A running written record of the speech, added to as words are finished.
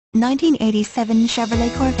1987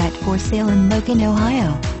 Chevrolet Corvette for sale in Logan,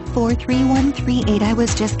 Ohio, 43138. I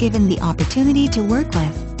was just given the opportunity to work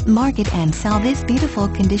with, market and sell this beautiful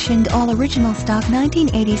conditioned all-original stock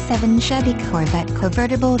 1987 Chevy Corvette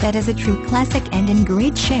Convertible that is a true classic and in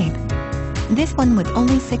great shape. This one with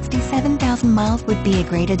only 67,000 miles would be a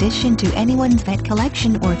great addition to anyone's Vette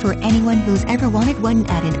collection or for anyone who's ever wanted one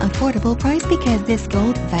at an affordable price, because this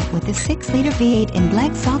Gold Vette with the 6-liter V8 in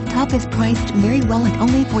black soft top is priced very well at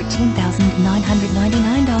only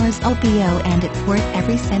 $14,999 LPO, and it's worth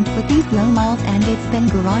every cent with these low miles, and it's been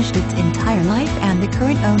garaged its entire life and the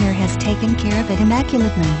current owner has taken care of it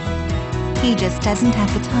immaculately. He just doesn't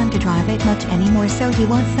have the time to drive it much anymore, so he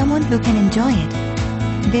wants someone who can enjoy it.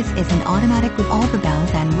 This is an automatic with all the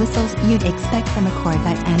bells and whistles you'd expect from a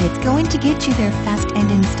Corvette, and it's going to get you there fast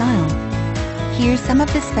and in style. Here's some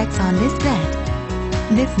of the specs on this Vette.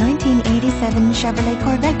 This 1987 Chevrolet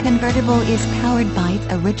Corvette Convertible is powered by its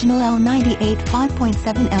original L98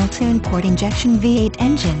 5.7L twin-port injection V8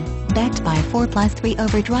 engine, backed by 4+3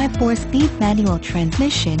 Overdrive 4-speed manual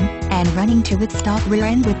transmission, and running to its stock rear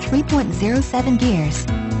end with 3.07 gears.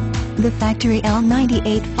 The factory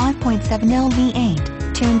L98 5.7L V8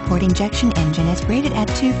 twin-port injection engine is rated at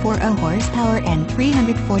 240 horsepower and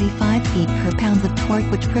 345 feet-per-pound of torque,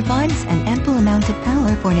 which provides an ample amount of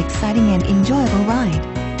power for an exciting and enjoyable ride.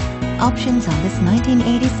 Options on this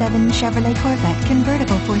 1987 Chevrolet Corvette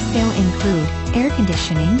Convertible for sale include air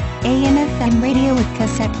conditioning, AM/FM radio with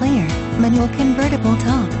cassette player, manual convertible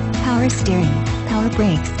top, power steering, power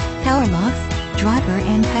brakes, power locks, driver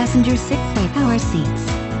and passenger 6-way power seats,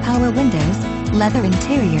 power windows, leather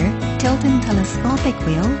interior, tilt and telescopic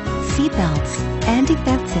wheel, seat belts,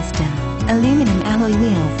 anti-theft system, aluminum alloy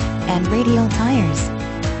wheels, and radial tires.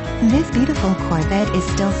 This beautiful Corvette is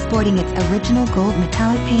still sporting its original gold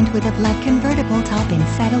metallic paint with a black convertible top and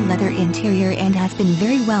saddle leather interior, and has been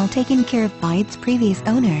very well taken care of by its previous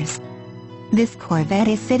owners. This Corvette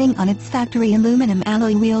is sitting on its factory aluminum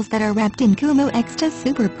alloy wheels that are wrapped in Kuhmo Ecsta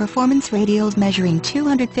Super performance radials measuring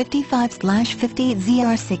 255/50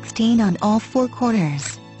 ZR16 on all 4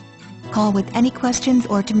 quarters. Call with any questions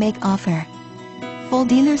or to make offer. Full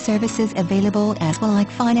dealer services available as well,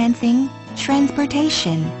 like financing,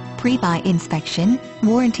 transportation, pre-buy inspection,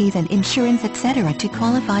 warranties and insurance, etc. to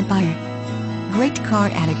qualified buyer. Great car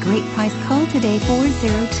at a great price. Call today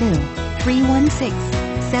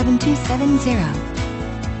 402-316-7270.